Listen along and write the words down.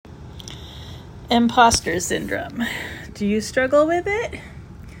Imposter syndrome. Do you struggle with it?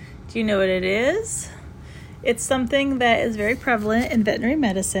 Do you know what it is? It's something that is very prevalent in veterinary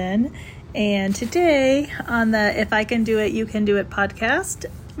medicine. And today on the If I Can Do It, You Can Do It podcast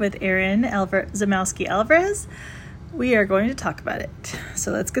with Erin Zamowski Alvarez, we are going to talk about it.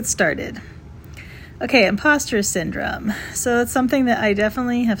 So let's get started. Okay, imposter syndrome. So it's something that I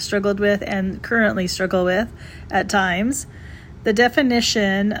definitely have struggled with and currently struggle with at times. The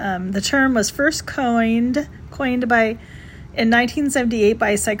definition, the term was first coined in 1978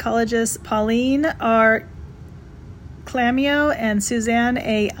 by psychologists Pauline R. Clamio and Suzanne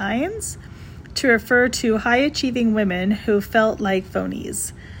A. Ines to refer to high-achieving women who felt like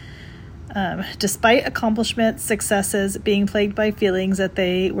phonies, despite accomplishments, successes, being plagued by feelings that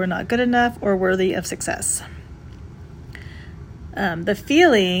they were not good enough or worthy of success. The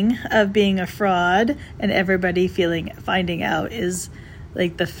feeling of being a fraud and everybody finding out is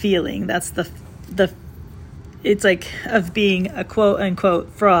like the feeling. That's it's like of being a quote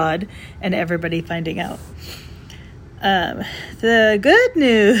unquote fraud and everybody finding out. The good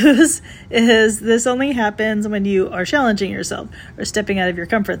news is this only happens when you are challenging yourself or stepping out of your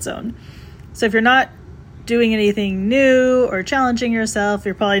comfort zone. So if you're not doing anything new or challenging yourself,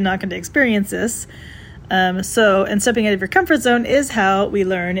 you're probably not going to experience this. And stepping out of your comfort zone is how we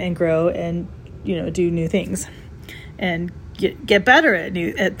learn and grow and, do new things and get better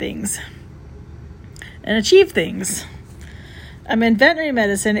at things and achieve things. In veterinary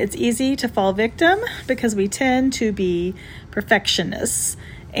medicine, it's easy to fall victim because we tend to be perfectionists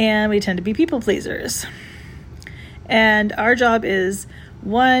and we tend to be people pleasers. And our job is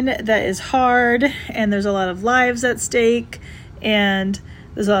one that is hard, and there's a lot of lives at stake, and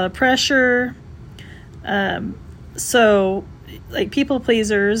there's a lot of pressure. So people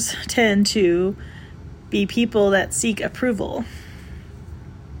pleasers tend to be people that seek approval.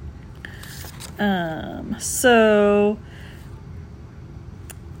 So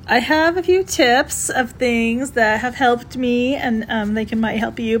I have a few tips of things that have helped me, and might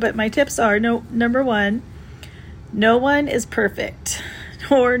help you, but my tips are, number one, no one is perfect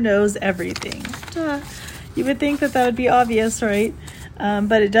or knows everything. You would think that would be obvious, right?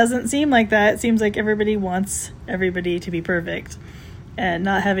 But it doesn't seem like that. It seems like everybody wants everybody to be perfect and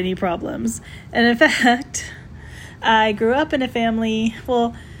not have any problems. And in fact, I grew up in a family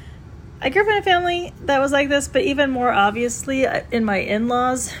that was like this, but even more obviously in my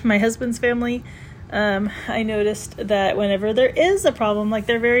in-laws, my husband's family, I noticed that whenever there is a problem,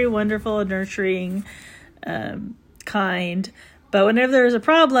 they're very wonderful and nurturing, kind, but whenever there's a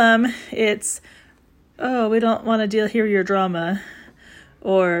problem, it's, oh, we don't want to hear your drama,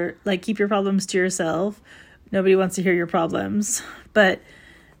 or keep your problems to yourself. Nobody wants to hear your problems, but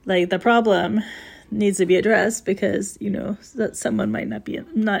the problem needs to be addressed because that someone might not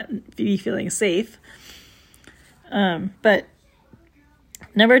be feeling safe. But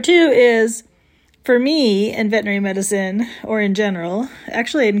number two is, for me in veterinary medicine, or in general,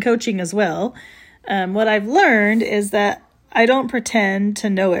 actually in coaching as well, what I've learned is that I don't pretend to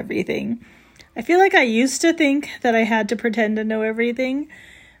know everything. I feel like I used to think that I had to pretend to know everything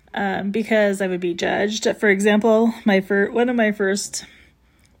because I would be judged. For example, my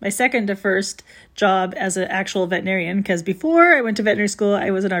second to first job as an actual veterinarian, because before I went to veterinary school,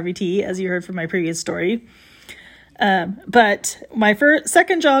 I was an RVT, as you heard from my previous story. But my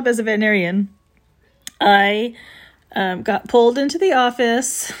second job as a veterinarian, I got pulled into the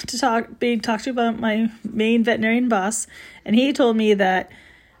office to being talked to about my main veterinarian boss, and he told me that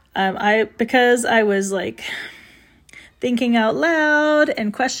because I was thinking out loud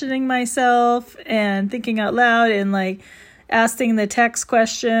and questioning myself and thinking out loud and asking the text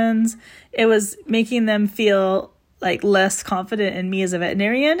questions, it was making them feel less confident in me as a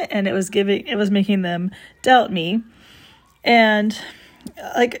veterinarian, and it was making them doubt me. And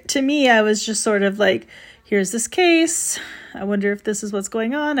to me, I was just sort of here's this case. I wonder if this is what's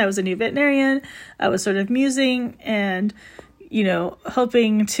going on. I was a new veterinarian. I was sort of musing and,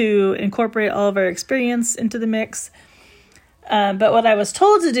 hoping to incorporate all of our experience into the mix. But what I was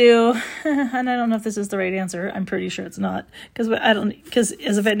told to do, and I don't know if this is the right answer, I'm pretty sure it's not, because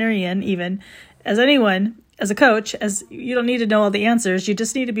as a veterinarian, even as anyone, as a coach, as you don't need to know all the answers, you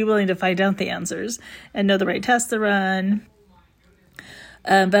just need to be willing to find out the answers and know the right tests to run.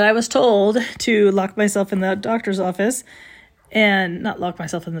 But I was told to lock myself in the doctor's office, and not lock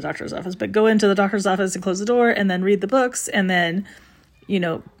myself in the doctor's office, but go into the doctor's office and close the door and then read the books and then,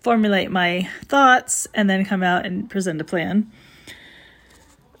 formulate my thoughts and then come out and present a plan.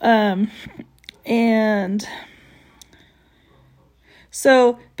 And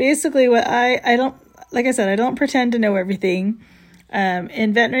so basically what I don't, like I said, I don't pretend to know everything.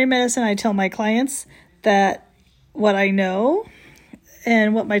 In veterinary medicine, I tell my clients that what I know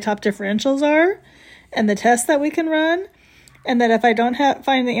and what my top differentials are and the tests that we can run, and that if I don't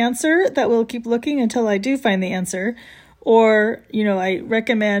find the answer, that we'll keep looking until I do find the answer. Or, I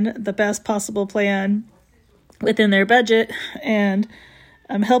recommend the best possible plan within their budget and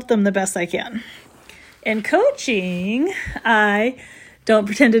help them the best I can. In coaching, I don't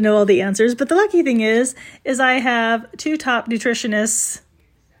pretend to know all the answers, but the lucky thing is I have 2 top nutritionists,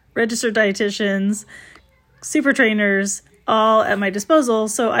 registered dietitians, super trainers, all at my disposal.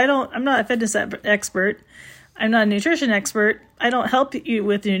 So I'm not a fitness expert. I'm not a nutrition expert. I don't help you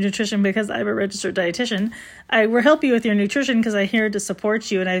with your nutrition because I'm a registered dietitian. I will help you with your nutrition because I'm here to support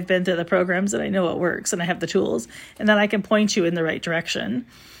you, and I've been through the programs and I know what works and I have the tools, and then I can point you in the right direction.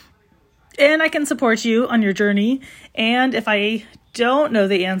 And I can support you on your journey. And if I don't know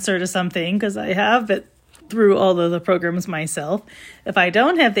the answer to something, because I have been through all of the programs myself, if I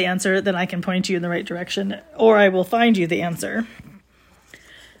don't have the answer, then I can point you in the right direction, or I will find you the answer.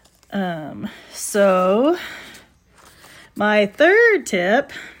 So my third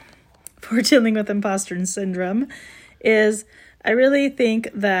tip for dealing with imposter syndrome is I really think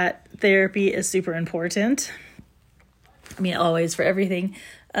that therapy is super important. I mean, always, for everything.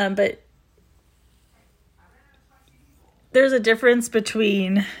 But there's a difference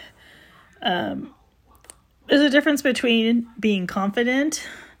between being confident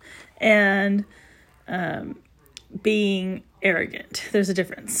and being arrogant. There's a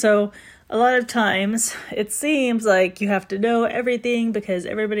difference. So a lot of times it seems like you have to know everything because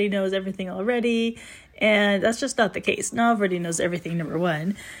everybody knows everything already. And that's just not the case. Not everybody knows everything, number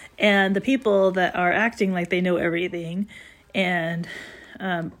one. And the people that are acting like they know everything and,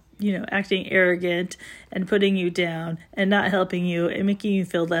 acting arrogant and putting you down and not helping you and making you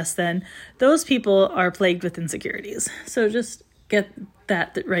feel less than, those people are plagued with insecurities. So just get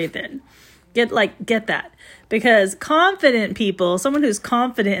that right then. Get that. Because confident people, someone who's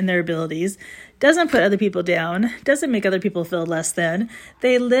confident in their abilities, doesn't put other people down, doesn't make other people feel less than.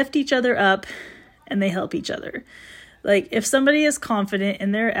 They lift each other up and they help each other. Like, if somebody is confident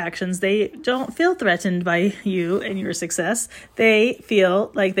in their actions, they don't feel threatened by you and your success. They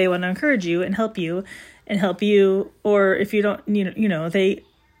feel like they want to encourage you and help you. Or if you don't, they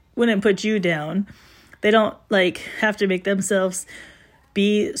wouldn't put you down. They don't have to make themselves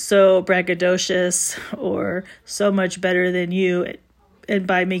be so braggadocious or so much better than you, and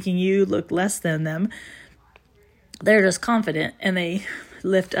by making you look less than them. They're just confident and they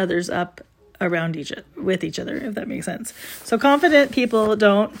lift others up around with each other, if that makes sense. So confident people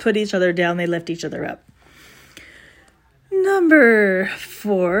don't put each other down, they lift each other up. Number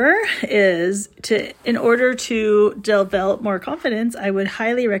 4 is in order to develop more confidence, I would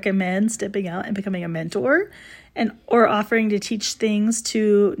highly recommend stepping out and becoming a mentor, or offering to teach things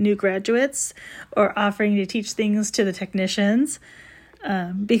to new graduates, or offering to teach things to the technicians.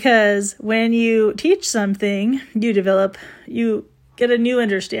 Because when you teach something, you get a new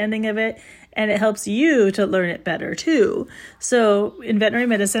understanding of it, and it helps you to learn it better too. So in veterinary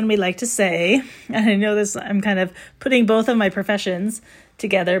medicine, we like to say, and I know this, I'm kind of putting both of my professions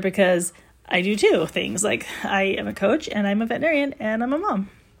together because I do two things. Like, I am a coach and I'm a veterinarian and I'm a mom.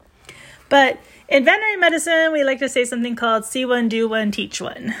 But in veterinary medicine, we like to say something called see one, do one, teach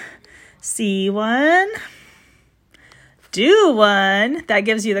one. See one, do one. That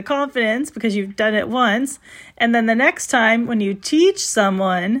gives you the confidence because you've done it once. And then the next time when you teach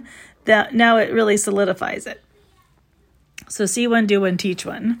someone, that now it really solidifies it. So see one, do one, teach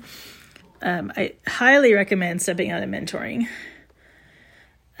one. I highly recommend stepping out and mentoring.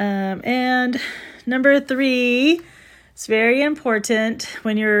 And number 3, it's very important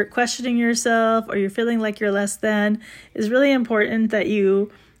when you're questioning yourself or you're feeling like you're less than, it's really important that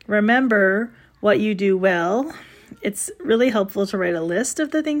you remember what you do well. It's really helpful to write a list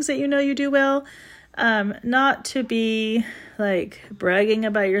of the things that you know you do well. Not to be bragging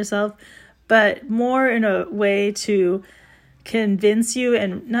about yourself, but more in a way to convince you,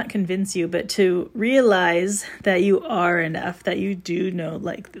 and not convince you, but to realize that you are enough, that you do know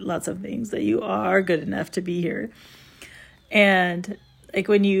lots of things, that you are good enough to be here. And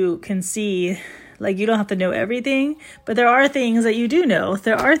when you can see, you don't have to know everything, but there are things that you do know.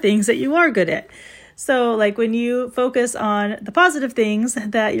 There are things that you are good at. So when you focus on the positive things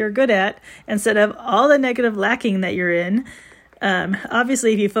that you're good at instead of all the negative lacking that you're in,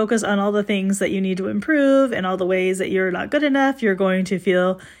 obviously if you focus on all the things that you need to improve and all the ways that you're not good enough, you're going to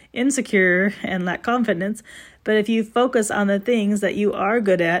feel insecure and lack confidence. But if you focus on the things that you are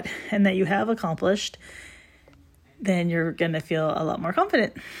good at and that you have accomplished, then you're going to feel a lot more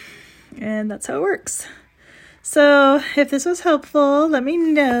confident. And that's how it works. So if this was helpful, let me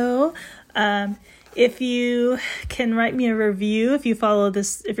know. If you can write me a review, if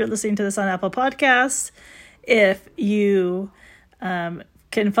you're listening to this on Apple Podcasts, if you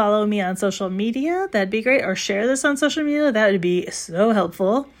can follow me on social media, that'd be great. Or share this on social media, that would be so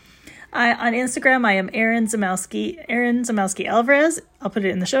helpful. On Instagram, I am Erin Zamowski Alvarez. I'll put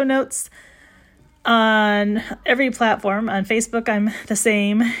it in the show notes. On every platform, on Facebook, I'm the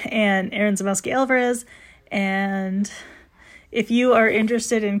same, and Erin Zamowski Alvarez. And if you are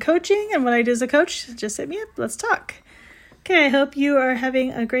interested in coaching and what I do as a coach, just hit me up. Let's talk. Okay, I hope you are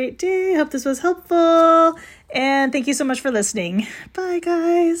having a great day. Hope this was helpful. And thank you so much for listening. Bye,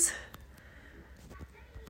 guys.